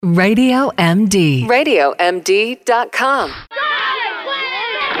Radio MD. RadioMD.com.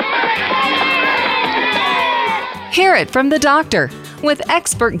 Hear it from the doctor with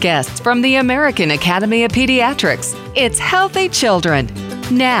expert guests from the American Academy of Pediatrics. It's Healthy Children.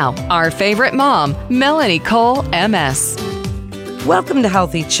 Now, our favorite mom, Melanie Cole, MS. Welcome to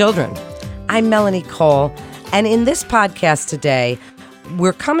Healthy Children. I'm Melanie Cole, and in this podcast today,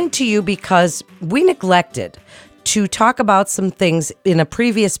 we're coming to you because we neglected to talk about some things in a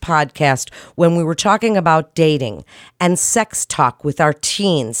previous podcast when we were talking about dating and sex talk with our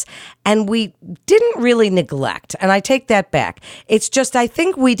teens. And we didn't really neglect, and I take that back. It's just I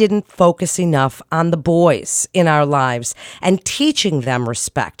think we didn't focus enough on the boys in our lives and teaching them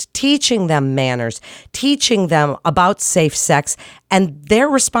respect, teaching them manners, teaching them about safe sex and their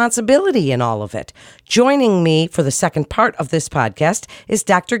responsibility in all of it. Joining me for the second part of this podcast is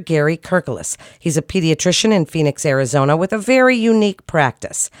Dr. Gary Kirkeles. He's a pediatrician in Phoenix, Arizona, with a very unique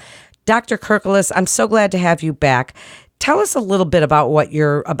practice. Dr. Kirkeles, I'm so glad to have you back. Tell us a little bit about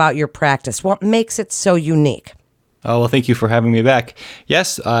your practice. What makes it so unique? Oh, well, thank you for having me back.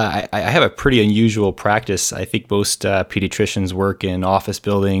 Yes, I have a pretty unusual practice. I think most pediatricians work in office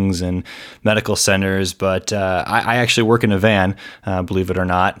buildings and medical centers, but I actually work in a van, believe it or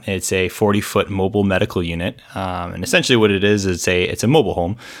not. It's a 40-foot mobile medical unit, and essentially what it is it's a mobile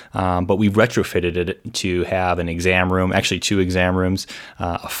home, but we've retrofitted it to have an exam room, actually 2 exam rooms,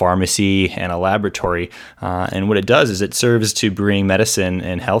 a pharmacy, and a laboratory. And what it does is it serves to bring medicine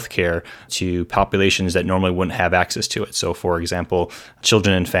and healthcare to populations that normally wouldn't have access to it. So, for example,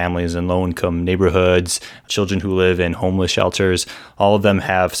 children and families in low-income neighborhoods, children who live in homeless shelters, all of them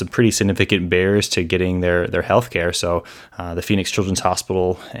have some pretty significant barriers to getting their health care. So the Phoenix Children's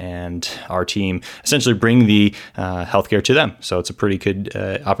Hospital and our team essentially bring the health care to them. So it's a pretty good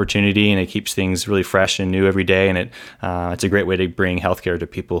opportunity, and it keeps things really fresh and new every day. And it's a great way to bring health care to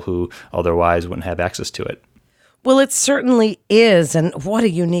people who otherwise wouldn't have access to it. Well, it certainly is, and what a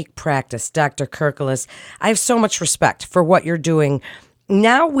unique practice, Dr. Kirkeles. I have so much respect for what you're doing.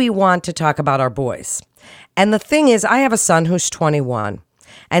 Now we want to talk about our boys. And the thing is, I have a son who's 21,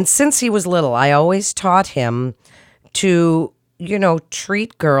 and since he was little, I always taught him to,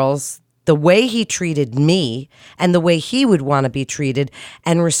 treat girls the way he treated me and the way he would want to be treated,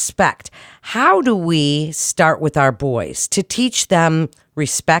 and respect. How do we start with our boys to teach them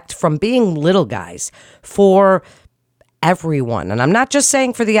respect from being little guys for everyone? And I'm not just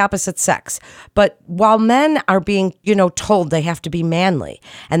saying for the opposite sex, but while men are being, told they have to be manly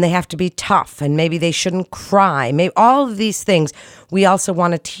and they have to be tough and maybe they shouldn't cry, maybe all of these things, we also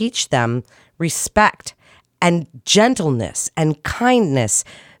want to teach them respect and gentleness and kindness.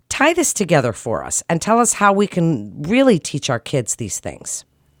 Tie this together for us and tell us how we can really teach our kids these things.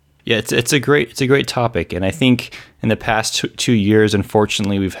 Yeah, it's a great topic, and I think in the past 2 years,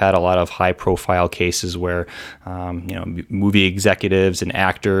 unfortunately, we've had a lot of high-profile cases where, movie executives and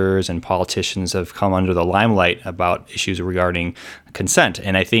actors and politicians have come under the limelight about issues regarding consent,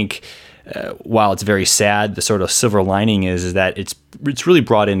 and I think while it's very sad, the sort of silver lining is that it's really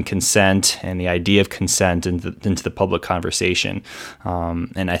brought in consent and the idea of consent into the public conversation,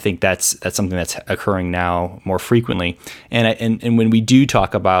 and I think that's something that's occurring now more frequently. And when we do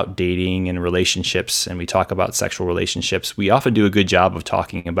talk about dating and relationships, and we talk about sexual relationships, we often do a good job of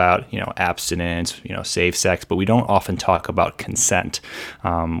talking about abstinence, safe sex, but we don't often talk about consent,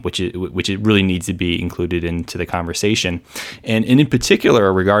 which it really needs to be included into the conversation. And in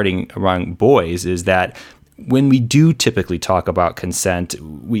particular regarding boys is that when we do typically talk about consent,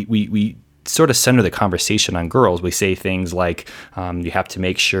 we sort of center the conversation on girls. We say things like you have to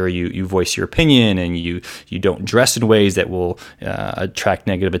make sure you voice your opinion, and you don't dress in ways that will attract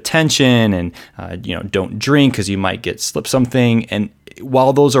negative attention, and don't drink because you might slip something. And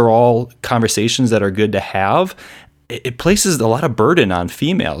while those are all conversations that are good to have, it places a lot of burden on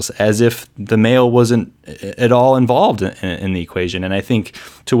females as if the male wasn't at all involved in the equation. And I think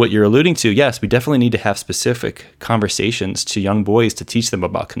to what you're alluding to, yes, we definitely need to have specific conversations to young boys to teach them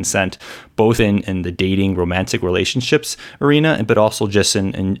about consent, both in the dating, romantic relationships arena, but also just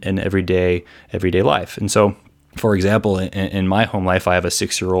in everyday life. And so, for example, in my home life, I have a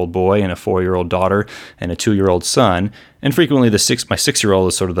 6-year-old boy and a 4-year-old daughter and a 2-year-old son. And frequently my 6-year-old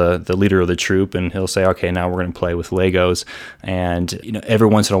is sort of the leader of the troop, and he'll say, okay, now we're going to play with Legos. And every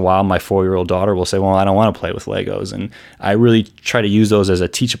once in a while, my 4-year-old daughter will say, well, I don't want to play with Legos. And I really try to use those as a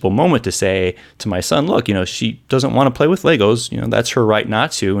teachable moment to say to my son, look, she doesn't want to play with Legos. That's her right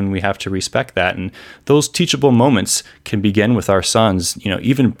not to, and we have to respect that. And those teachable moments can begin with our sons,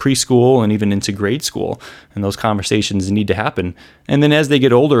 even preschool and even into grade school. And those conversations need to happen. And then as they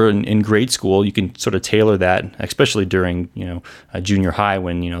get older in grade school, you can sort of tailor that, especially during during, junior high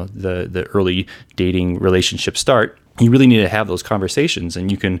when, the early dating relationships start. You really need to have those conversations, and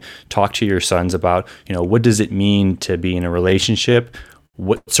you can talk to your sons about, what does it mean to be in a relationship?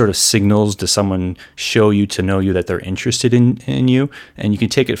 What sort of signals does someone show you to know you that they're interested in you? And you can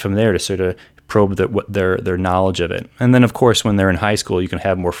take it from there to sort of probe their knowledge of it. And then, of course, when they're in high school, you can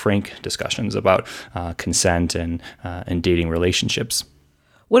have more frank discussions about consent and dating relationships.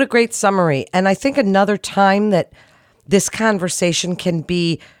 What a great summary. And I think another time that this conversation can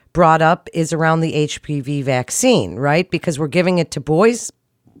be brought up is around the HPV vaccine, right? Because we're giving it to boys,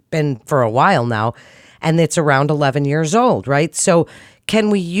 been for a while now, and it's around 11 years old, right? So can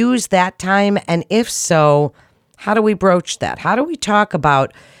we use that time? And if so, how do we broach that? How do we talk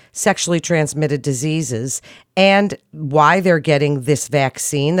about sexually transmitted diseases and why they're getting this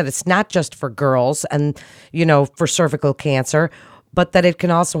vaccine, that it's not just for girls and, for cervical cancer, but that it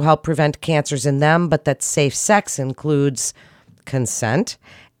can also help prevent cancers in them, but that safe sex includes consent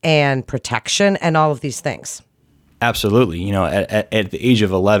and protection and all of these things? Absolutely. At the age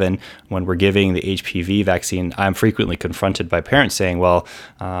of 11, when we're giving the HPV vaccine, I'm frequently confronted by parents saying, well,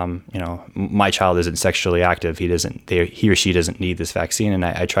 my child isn't sexually active. He or she doesn't need this vaccine. And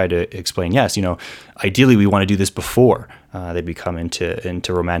I try to explain, yes, ideally we want to do this before they become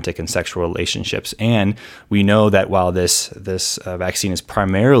into romantic and sexual relationships. And we know that while this vaccine is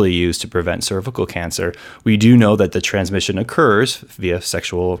primarily used to prevent cervical cancer, we do know that the transmission occurs via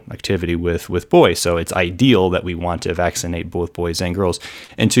sexual activity with boys. So it's ideal that we want to vaccinate both boys and girls.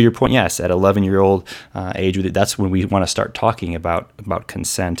 And to your point, yes, at 11-year-old age, that's when we want to start talking about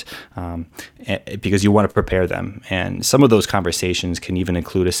consent, because you want to prepare them. And some of those conversations can even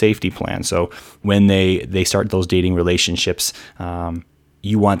include a safety plan. So when they start those dating relationships,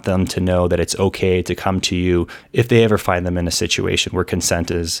 you want them to know that it's okay to come to you if they ever find them in a situation where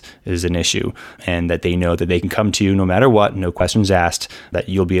consent is an issue, and that they know that they can come to you no matter what, no questions asked, that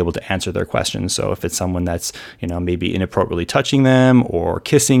you'll be able to answer their questions. So if it's someone that's, maybe inappropriately touching them or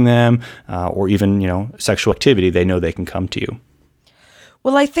kissing them, or even, sexual activity, they know they can come to you.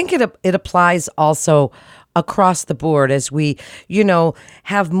 Well, I think it applies also across the board as we,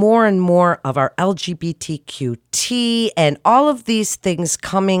 have more and more of our LGBTQT and all of these things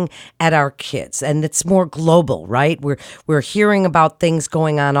coming at our kids. And it's more global, right? We're hearing about things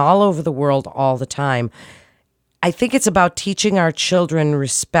going on all over the world all the time. I think it's about teaching our children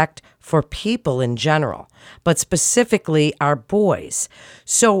respect for people in general, but specifically our boys.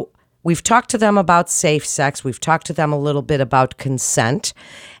 So we've talked to them about safe sex. We've talked to them a little bit about consent.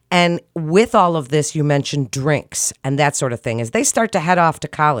 And with all of this, you mentioned drinks and that sort of thing. As they start to head off to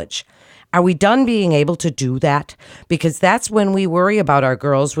college, are we done being able to do that? Because that's when we worry about our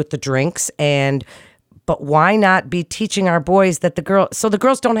girls with the drinks. But why not be teaching our boys that the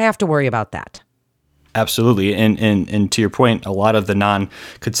girls don't have to worry about that? Absolutely. And to your point, a lot of the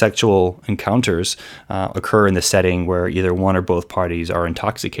non-consensual encounters occur in the setting where either one or both parties are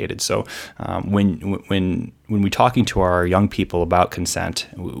intoxicated. So when we're talking to our young people about consent,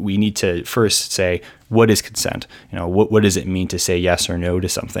 we need to first say, what is consent? What does it mean to say yes or no to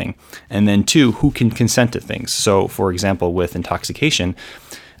something? And then two, who can consent to things? So for example, with intoxication,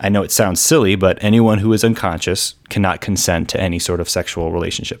 I know it sounds silly, but anyone who is unconscious cannot consent to any sort of sexual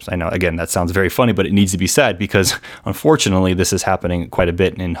relationships. I know, again, that sounds very funny, but it needs to be said because unfortunately this is happening quite a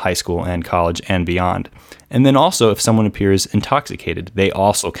bit in high school and college and beyond. And then also if someone appears intoxicated, they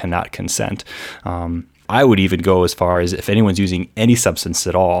also cannot consent. I would even go as far as if anyone's using any substance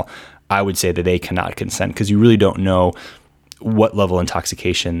at all, I would say that they cannot consent because you really don't know what level of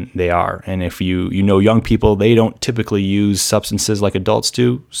intoxication they are. And if you know young people, they don't typically use substances like adults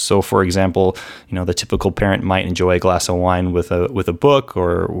do. So for example, the typical parent might enjoy a glass of wine with a book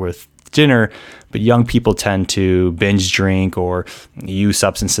or with dinner, but young people tend to binge drink or use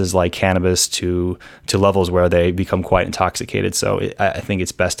substances like cannabis to levels where they become quite intoxicated. So I think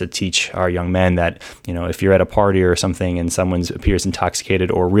it's best to teach our young men that, if you're at a party or something and someone appears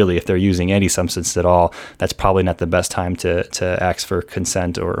intoxicated, or really if they're using any substance at all, that's probably not the best time to ask for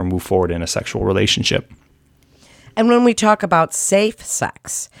consent or move forward in a sexual relationship. And when we talk about safe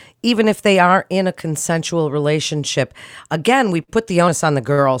sex, even if they are in a consensual relationship, again, we put the onus on the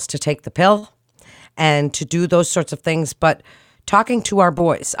girls to take the pill and to do those sorts of things. But talking to our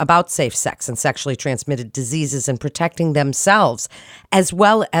boys about safe sex and sexually transmitted diseases and protecting themselves as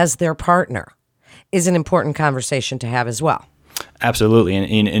well as their partner is an important conversation to have as well. Absolutely.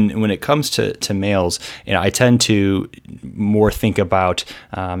 And when it comes to males, I tend to more think about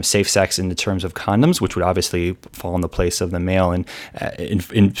safe sex in the terms of condoms, which would obviously fall in the place of the male. And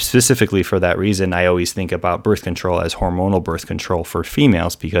specifically for that reason, I always think about birth control as hormonal birth control for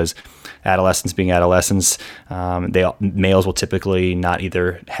females, because adolescents being adolescents, males will typically not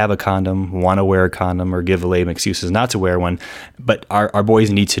either have a condom, want to wear a condom, or give lame excuses not to wear one. But our boys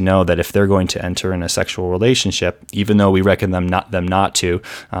need to know that if they're going to enter in a sexual relationship, even though we recommend them not to,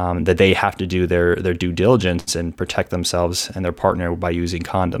 that they have to do their due diligence and protect themselves and their partner by using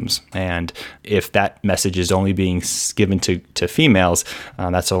condoms. And if that message is only being given to females,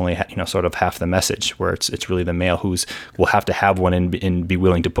 that's only sort of half the message, where it's really the male will have to have one and be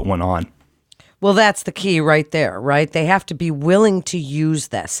willing to put one on. Well, that's the key right there, right? They have to be willing to use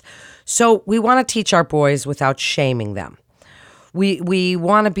this. So we want to teach our boys without shaming them. We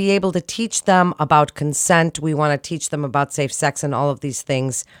want to be able to teach them about consent. We want to teach them about safe sex and all of these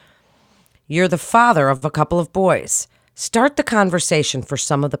things. You're the father of a couple of boys. Start the conversation for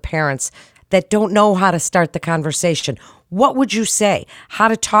some of the parents that don't know how to start the conversation. What would you say? How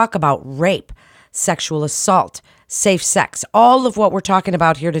to talk about rape, sexual assault, safe sex, all of what we're talking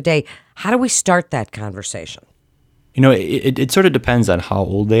about here today. How do we start that conversation? It sort of depends on how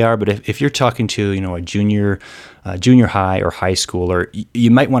old they are, but if you're talking to, a junior high or high schooler,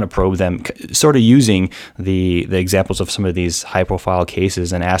 you might want to probe them, sort of using the examples of some of these high profile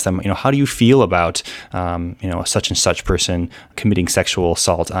cases, and ask them, how do you feel about, a such and such person committing sexual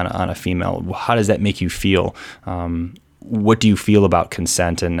assault on a female? How does that make you feel? What do you feel about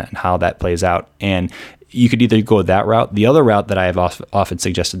consent and how that plays out? And you could either go that route. The other route that I have often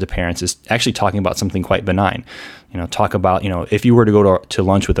suggested to parents is actually talking about something quite benign. Talk about, if you were to go to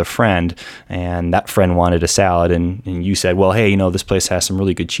lunch with a friend and that friend wanted a salad and you said, well, hey, this place has some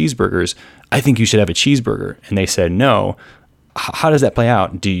really good cheeseburgers. I think you should have a cheeseburger. And they said no. How does that play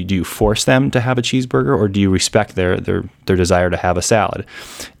out? Do you force them to have a cheeseburger, or do you respect their desire to have a salad?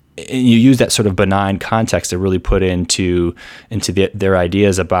 And you use that sort of benign context to really put into their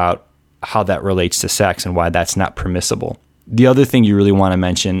ideas about how that relates to sex and why that's not permissible. The other thing you really want to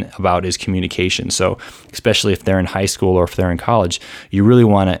mention about is communication. So especially if they're in high school or if they're in college, you really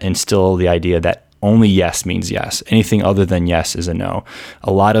want to instill the idea that only yes means yes. Anything other than yes is a no.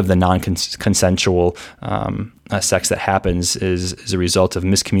 A lot of the non-consensual sex that happens is a result of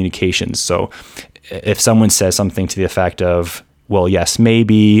miscommunications. So if someone says something to the effect of, well, yes,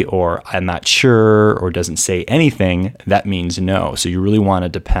 maybe, or I'm not sure, or doesn't say anything, that means no. So you really want to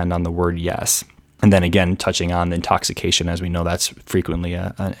depend on the word yes. And then again, touching on the intoxication, as we know, that's frequently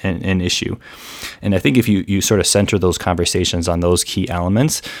an issue. And I think if you sort of center those conversations on those key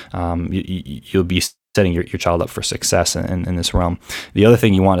elements, you'll be setting your child up for success in this realm. The other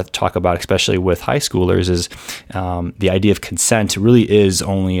thing you want to talk about, especially with high schoolers, is the idea of consent really is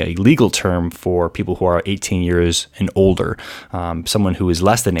only a legal term for people who are 18 years and older. Someone who is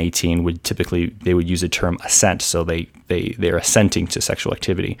less than 18 they would use the term assent, so they're assenting to sexual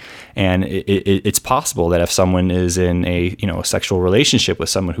activity. And it's possible that if someone is in a sexual relationship with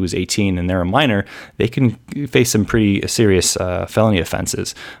someone who's 18 and they're a minor, they can face some pretty serious felony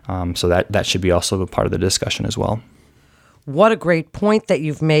offenses. So that should be also part of the discussion as well. What a great point that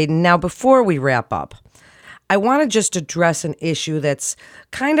you've made. Now, before we wrap up, I want to just address an issue that's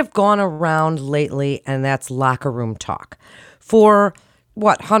kind of gone around lately, and that's locker room talk. For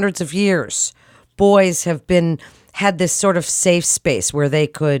hundreds of years, boys have had this sort of safe space where they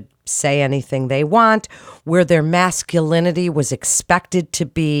could say anything they want, where their masculinity was expected to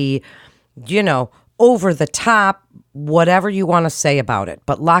be, over the top, whatever you want to say about it.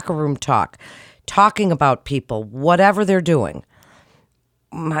 But locker room talk, talking about people, whatever they're doing.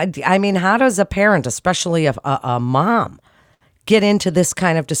 I mean, how does a parent, especially a mom, get into this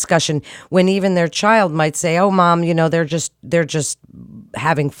kind of discussion when even their child might say, "Oh, mom, they're just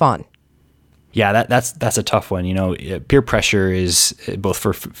having fun"? Yeah, that's a tough one. Peer pressure is both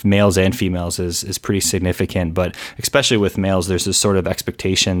for males and females is pretty significant, but especially with males, there's this sort of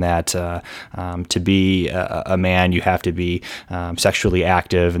expectation that to be a man, you have to be sexually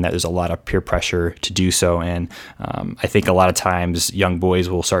active, and that there's a lot of peer pressure to do so. And I think a lot of times young boys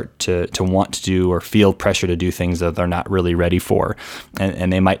will start to want to do or feel pressure to do things that they're not really ready for,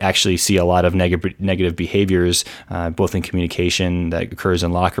 and they might actually see a lot of negative behaviors, both in communication that occurs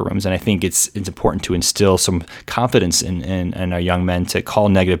in locker rooms. And I think it's important to instill some confidence in our young men to call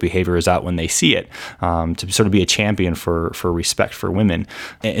negative behaviors out when they see it, to sort of be a champion for respect for women,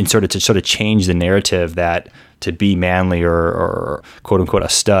 and sort of change the narrative that to be manly or quote unquote a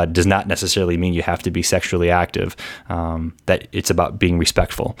stud does not necessarily mean you have to be sexually active. That it's about being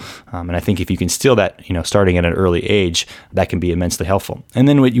respectful. And I think if you can instill that, starting at an early age, that can be immensely helpful. And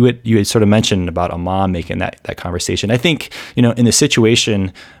then what you had sort of mentioned about a mom making that conversation. I think, in the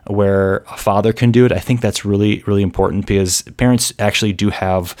situation where a father can do it, I think that's really, really important, because parents actually do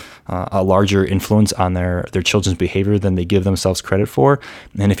have a larger influence on their children's behavior than they give themselves credit for.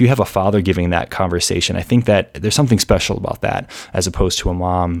 And if you have a father giving that conversation, I think that there's something special about that, as opposed to a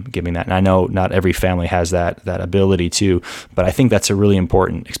mom giving that. And I know not every family has that ability to, but I think that's a really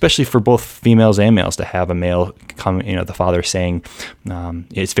important, especially for both females and males, to have a male come, the father saying,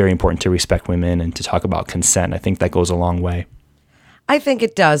 it's very important to respect women and to talk about consent. I think that goes a long way. I think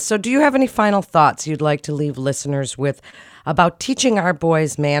it does. So do you have any final thoughts you'd like to leave listeners with about teaching our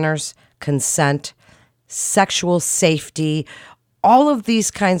boys manners, consent, sexual safety, all of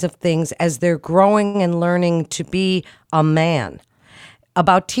these kinds of things as they're growing and learning to be a man?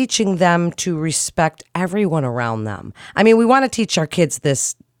 About teaching them to respect everyone around them. I mean, we want to teach our kids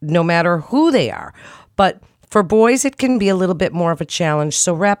this no matter who they are, but for boys, it can be a little bit more of a challenge.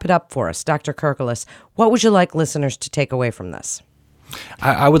 So wrap it up for us, Dr. Kurkeles. What would you like listeners to take away from this?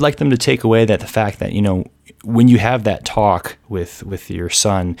 I would like them to take away that the fact that, when you have that talk with your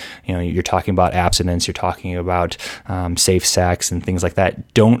son, you're talking about abstinence, you're talking about safe sex and things like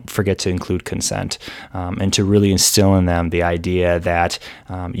that. Don't forget to include consent, and to really instill in them the idea that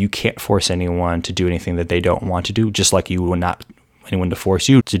you can't force anyone to do anything that they don't want to do, just like you would not anyone to force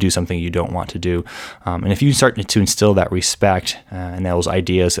you to do something you don't want to do. And if you start to instill that respect and those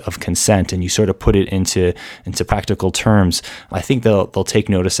ideas of consent, and you sort of put it into practical terms, I think they'll take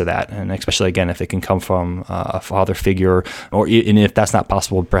notice of that. And especially, again, if it can come from a father figure, or and if that's not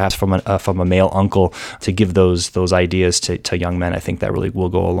possible, perhaps from a male uncle, to give those ideas to young men, I think that really will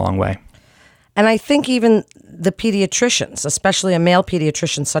go a long way. And I think even the pediatricians, especially a male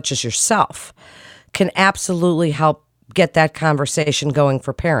pediatrician such as yourself, can absolutely help get that conversation going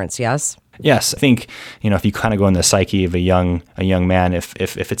for parents, yes? Yes, I think, if you kind of go in the psyche of a young man, if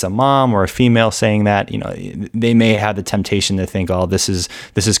it's a mom or a female saying that, they may have the temptation to think, oh, this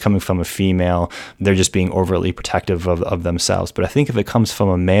is coming from a female. They're just being overly protective of themselves. But I think if it comes from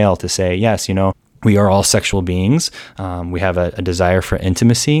a male to say, yes, we are all sexual beings. We have a desire for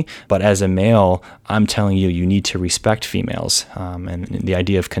intimacy. But as a male, I'm telling you, you need to respect females. And the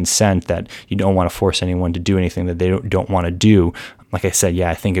idea of consent, that you don't want to force anyone to do anything that they don't want to do. Like I said,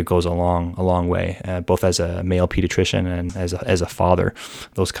 I think it goes a long way, both as a male pediatrician and as a father.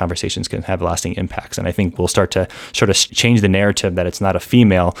 Those conversations can have lasting impacts. And I think we'll start to sort of change the narrative that it's not a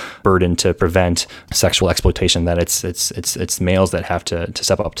female burden to prevent sexual exploitation, that it's males that have to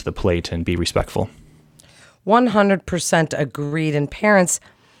step up to the plate and be respectful. 100% agreed. And parents,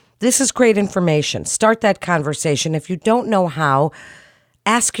 this is great information. Start that conversation. If you don't know how,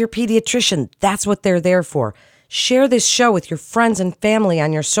 ask your pediatrician. That's what they're there for. Share this show with your friends and family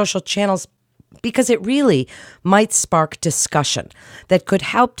on your social channels, because it really might spark discussion that could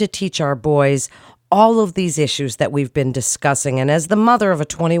help to teach our boys all of these issues that we've been discussing. And as the mother of a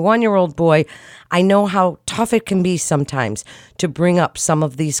 21-year-old boy, I know how tough it can be sometimes to bring up some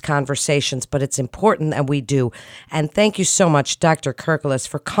of these conversations, but it's important that we do. And thank you so much, Dr. Kurkeles,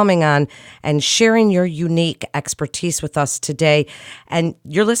 for coming on and sharing your unique expertise with us today. And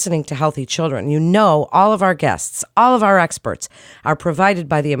you're listening to Healthy Children. All of our guests, all of our experts are provided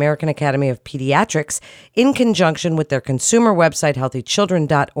by the American Academy of Pediatrics in conjunction with their consumer website,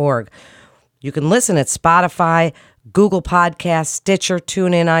 healthychildren.org. You can listen at Spotify, Google Podcasts, Stitcher,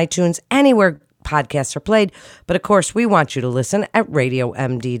 TuneIn, iTunes, anywhere podcasts are played. But of course, we want you to listen at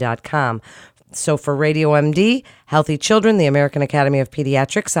RadioMD.com. So for Radio MD, Healthy Children, the American Academy of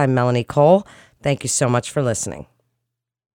Pediatrics, I'm Melanie Cole. Thank you so much for listening.